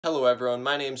Hello everyone,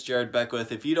 my name's Jared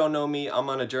Beckwith. If you don't know me,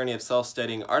 I'm on a journey of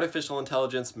self-studying artificial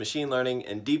intelligence, machine learning,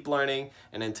 and deep learning.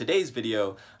 And in today's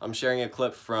video, I'm sharing a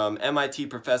clip from MIT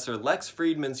professor Lex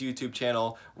Fridman's YouTube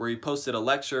channel where he posted a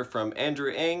lecture from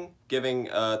Andrew Ng giving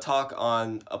a talk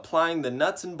on applying the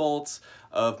nuts and bolts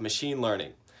of machine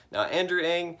learning. Now Andrew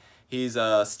Ng, he's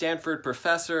a Stanford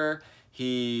professor.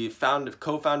 He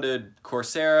co-founded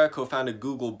Coursera, co-founded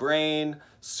Google Brain,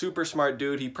 super smart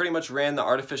dude. He pretty much ran the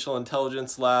artificial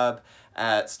intelligence lab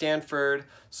at Stanford.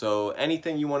 So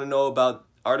anything you want to know about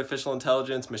artificial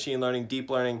intelligence, machine learning, deep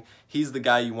learning, he's the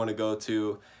guy you want to go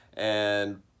to.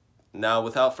 And now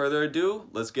without further ado,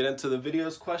 let's get into the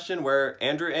video's question where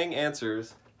Andrew Ng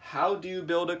answers, how do you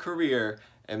build a career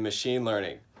in machine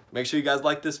learning? Make sure you guys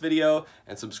like this video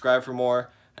and subscribe for more,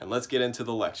 and let's get into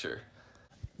the lecture.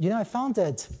 You know, I found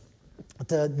that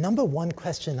the number one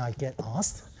question I get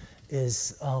asked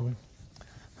is, how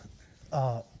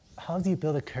do you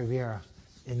build a career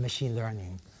in machine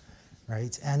learning,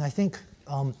 right? And I think,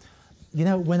 you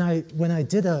know, when I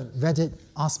did a Reddit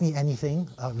Ask Me Anything,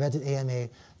 Reddit AMA,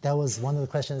 that was one of the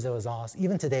questions that was asked.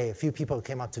 Even today, a few people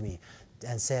came up to me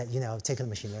and said, you know, taking a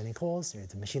machine learning course,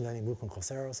 the machine learning MOOC on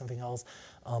Coursera or something else.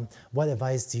 What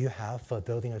advice do you have for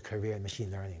building a career in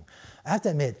machine learning? I have to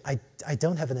admit, I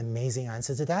don't have an amazing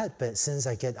answer to that, but since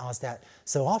I get asked that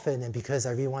so often, and because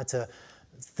I really want to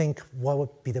think what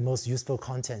would be the most useful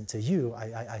content to you,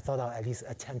 I thought I'll at least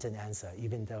attempt an answer,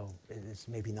 even though it's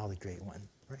maybe not a great one,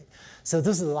 right? So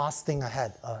this is the last thing I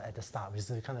had at the start, which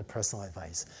is kind of personal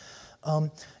advice.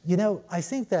 You know, I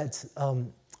think that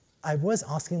I was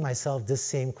asking myself this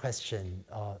same question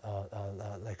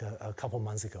like a couple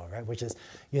months ago, right? Which is,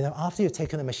 you know, after you've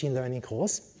taken a machine learning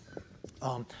course,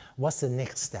 what's the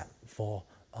next step for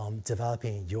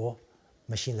developing your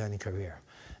machine learning career?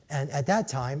 And at that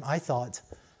time, I thought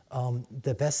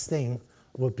the best thing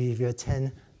would be if you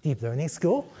attend deep learning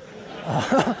school.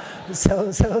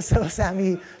 So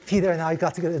Sammy, Peter, and I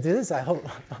got together to do this. I hope.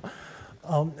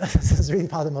 This is really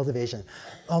part of the motivation.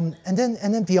 And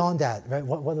then beyond that, right,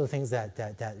 what are the things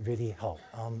that really help?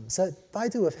 So at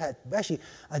Baidu, we've had, actually,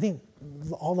 I think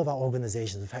all of our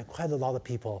organizations have had quite a lot of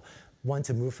people want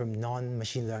to move from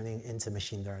non-machine learning into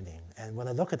machine learning. And when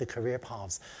I look at the career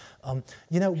paths,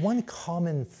 you know, one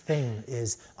common thing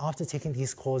is after taking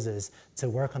these courses to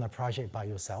work on a project by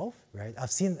yourself, right? I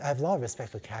have a lot of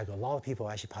respect for Kaggle. A lot of people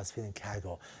actually participate in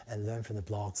Kaggle and learn from the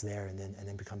blogs there and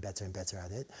then become better and better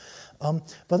at it.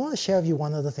 But I want to share with you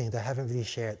one other thing that I haven't really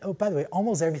shared. Oh, by the way,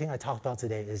 almost everything I talked about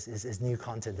today is new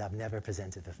content that I've never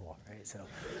presented before, right? So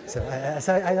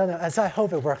I don't know. So I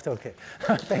hope it worked okay.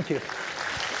 Thank you.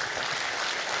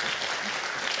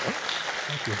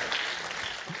 Thank you.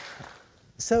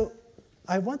 So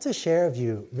I want to share with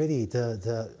you really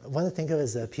what I think of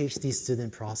as a PhD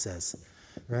student process,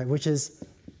 right? Which is,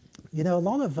 you know, a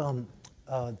lot of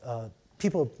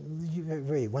people,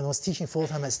 really, when I was teaching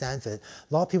full-time at Stanford,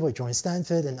 a lot of people joined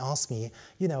Stanford and asked me,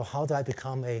 you know, how do I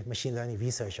become a machine learning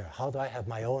researcher? How do I have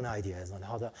my own ideas on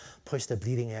how to push the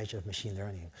bleeding edge of machine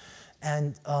learning?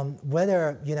 And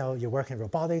whether, you know, you're working in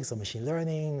robotics or machine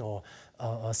learning or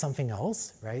something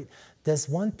else, right? There's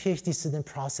one PhD student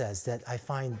process that I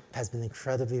find has been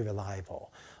incredibly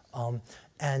reliable.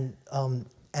 And I'm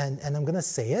going to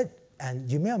say it, and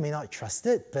you may or may not trust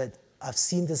it, but I've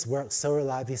seen this work so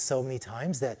reliably so many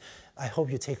times that I hope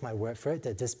you take my word for it,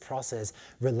 that this process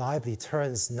reliably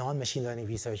turns non-machine learning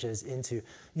researchers into,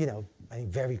 you know, I think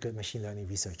very good machine learning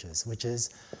researchers, which is,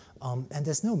 and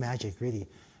there's no magic really,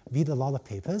 read a lot of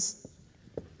papers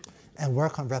and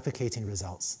work on replicating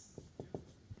results.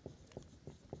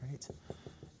 Right?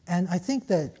 And I think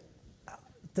that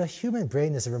the human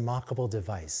brain is a remarkable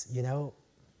device. You know,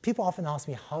 people often ask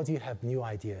me, how do you have new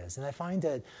ideas? And I find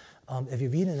that if you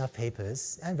read enough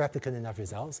papers and replicate enough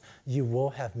results, you will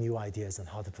have new ideas on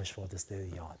how to push forward the state of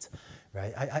the art.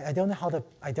 Right? I don't know how the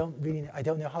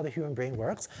human brain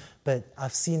works, but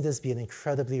I've seen this be an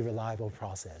incredibly reliable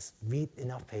process. Read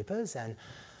enough papers, and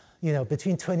you know,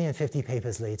 between 20 and 50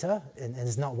 papers later, and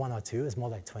it's not one or two, it's more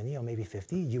like 20 or maybe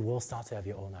 50, you will start to have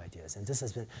your own ideas. And this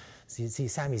has been, see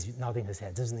Sammy's nodding his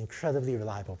head, this is an incredibly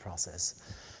reliable process,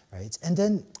 right? And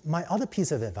then my other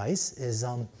piece of advice is,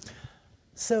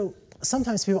 so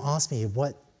sometimes people ask me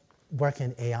what work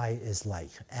in AI is like.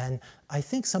 And I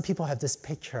think some people have this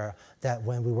picture that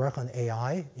when we work on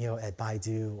AI, you know, at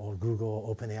Baidu or Google,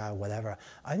 OpenAI, or whatever,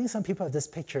 I think some people have this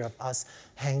picture of us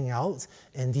hanging out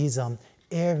in these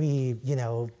airy, you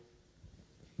know,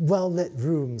 well-lit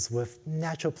rooms with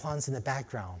natural plants in the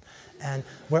background. And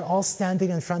we're all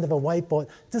standing in front of a whiteboard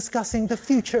discussing the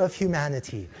future of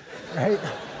humanity, right?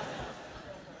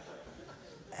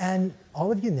 And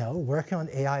all of you know, working on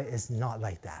AI is not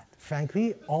like that.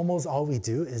 Frankly, almost all we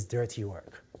do is dirty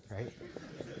work, right?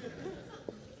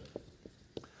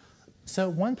 So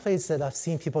one place that I've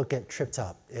seen people get tripped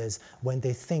up is when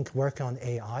they think working on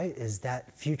AI is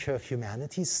that future of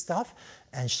humanity stuff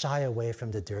and shy away from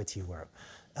the dirty work.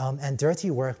 And dirty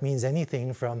work means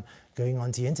anything from going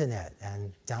on the internet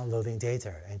and downloading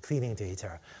data and cleaning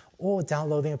data, or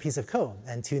downloading a piece of code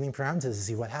and tuning parameters to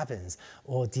see what happens,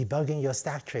 or debugging your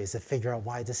stack trace to figure out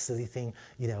why this silly thing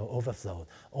overflowed,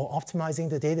 or optimizing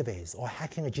the database, or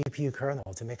hacking a GPU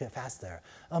kernel to make it faster,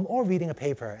 or reading a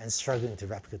paper and struggling to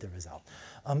replicate the result.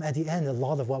 At the end, a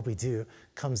lot of what we do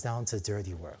comes down to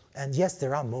dirty work. And yes,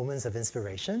 there are moments of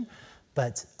inspiration,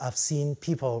 but I've seen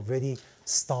people really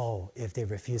stall if they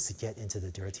refuse to get into the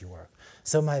dirty work.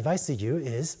 So my advice to you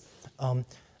is,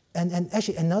 and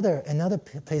actually another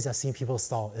place I've seen people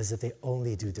stall is if they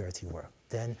only do dirty work.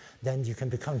 Then you can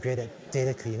become great at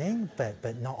data cleaning, but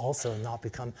not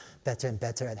become better and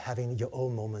better at having your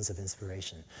own moments of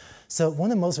inspiration. So one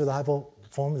of the most reliable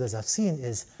formulas I've seen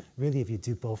is really if you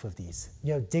do both of these.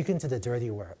 Dig into the dirty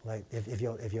work. Like if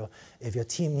your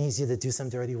team needs you to do some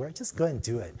dirty work, just go and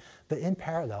do it. But in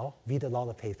parallel, read a lot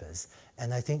of papers.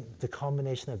 And I think the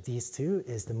combination of these two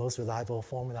is the most reliable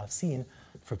formula I've seen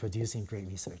for producing great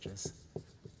researchers.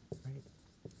 Right?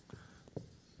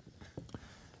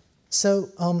 So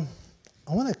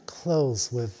I want to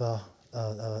close with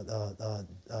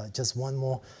just one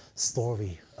more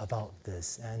story about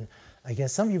this. And I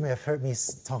guess some of you may have heard me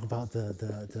talk about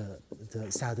the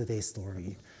Saturday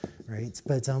story, right?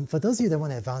 But for those of you that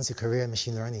want to advance your career in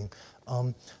machine learning,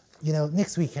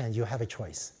 next weekend you'll have a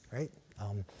choice, right?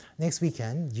 Next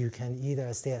weekend you can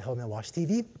either stay at home and watch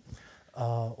TV,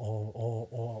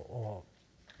 or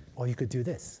you could do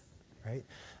this, right?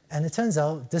 And it turns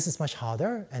out this is much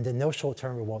harder, and there are no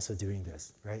short-term rewards for doing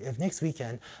this, right? If next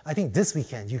weekend, I think this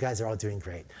weekend you guys are all doing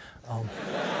great.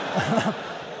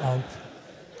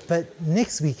 But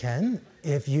next weekend,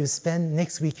 if you spend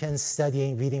next weekend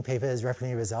studying, reading papers,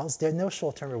 replicating results, there are no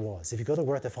short-term rewards. If you go to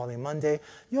work the following Monday,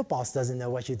 your boss doesn't know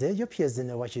what you did, your peers didn't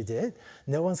know what you did.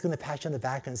 No one's going to pat you on the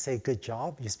back and say, good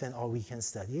job, you spent all weekend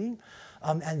studying.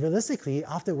 And realistically,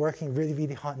 after working really,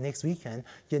 really hard next weekend,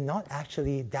 you're not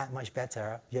actually that much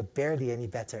better. You're barely any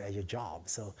better at your job.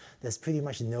 So there's pretty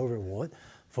much no reward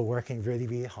for working really,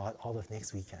 really hard all of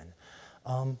next weekend.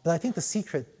 But I think the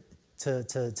secret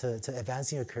to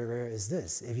advancing your career is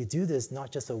this. If you do this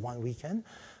not just for one weekend,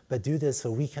 but do this for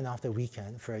weekend after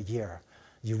weekend for a year,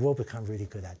 you will become really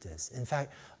good at this. In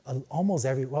fact, almost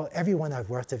everyone I've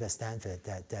worked with at Stanford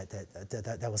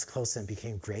that was close and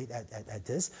became great at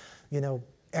this,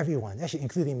 everyone, actually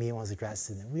including me when I was a grad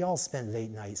student, we all spent late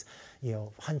nights,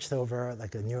 hunched over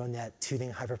like a neural net,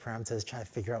 tuning hyperparameters, trying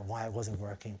to figure out why it wasn't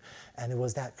working. And it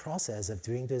was that process of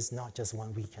doing this not just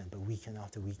one weekend, but weekend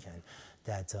after weekend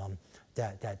that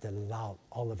allowed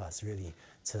all of us really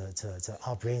to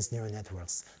our brains' neural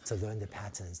networks to learn the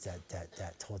patterns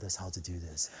that taught us how to do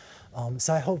this.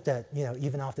 So I hope that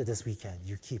even after this weekend,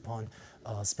 you keep on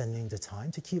spending the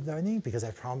time to keep learning, because I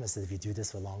promise that if you do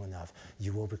this for long enough,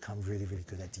 you will become really, really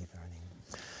good at deep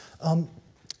learning.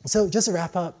 So just to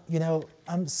wrap up,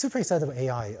 I'm super excited about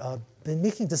AI. I've been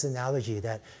making this analogy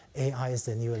that AI is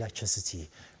the new electricity,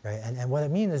 right? And what I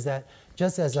mean is that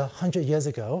just as 100 years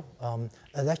ago,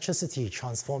 electricity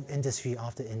transformed industry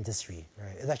after industry,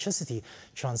 right? Electricity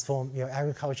transformed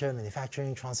agriculture,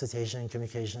 manufacturing, transportation,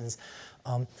 communications.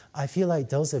 I feel like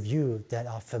those of you that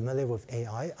are familiar with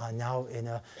AI are now in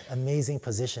an amazing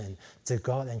position to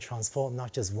go out and transform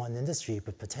not just one industry,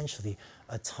 but potentially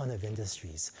a ton of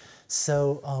industries.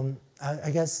 So I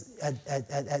guess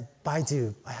at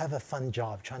Baidu, I have a fun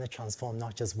job trying to transform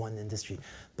not just one industry,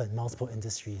 but multiple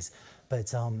industries.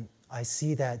 But I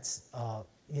see that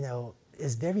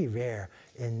it's very rare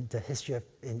in the history of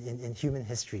in human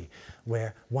history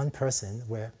where one person,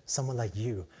 where someone like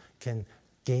you can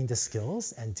gain the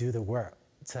skills and do the work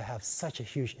to have such a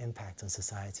huge impact on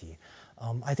society.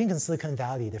 I think in Silicon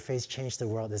Valley, the phrase "change the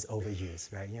world" is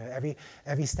overused, right?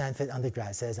 Every Stanford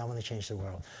undergrad says, "I want to change the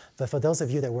world." But for those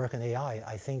of you that work in AI,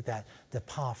 I think that the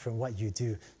path from what you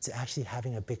do to actually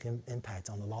having a big impact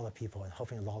on a lot of people and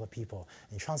helping a lot of people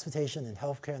in transportation, in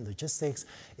healthcare, in logistics,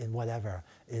 in whatever,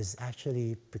 is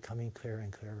actually becoming clearer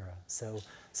and clearer. So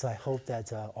I hope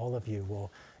that all of you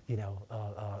will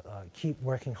keep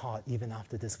working hard even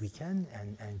after this weekend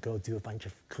and go do a bunch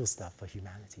of cool stuff for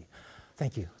humanity.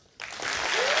 Thank you.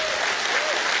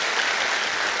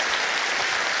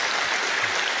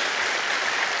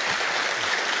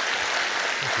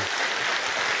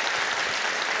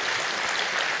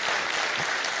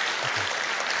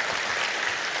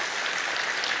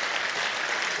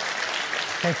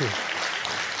 Thank you.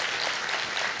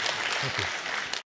 Thank you.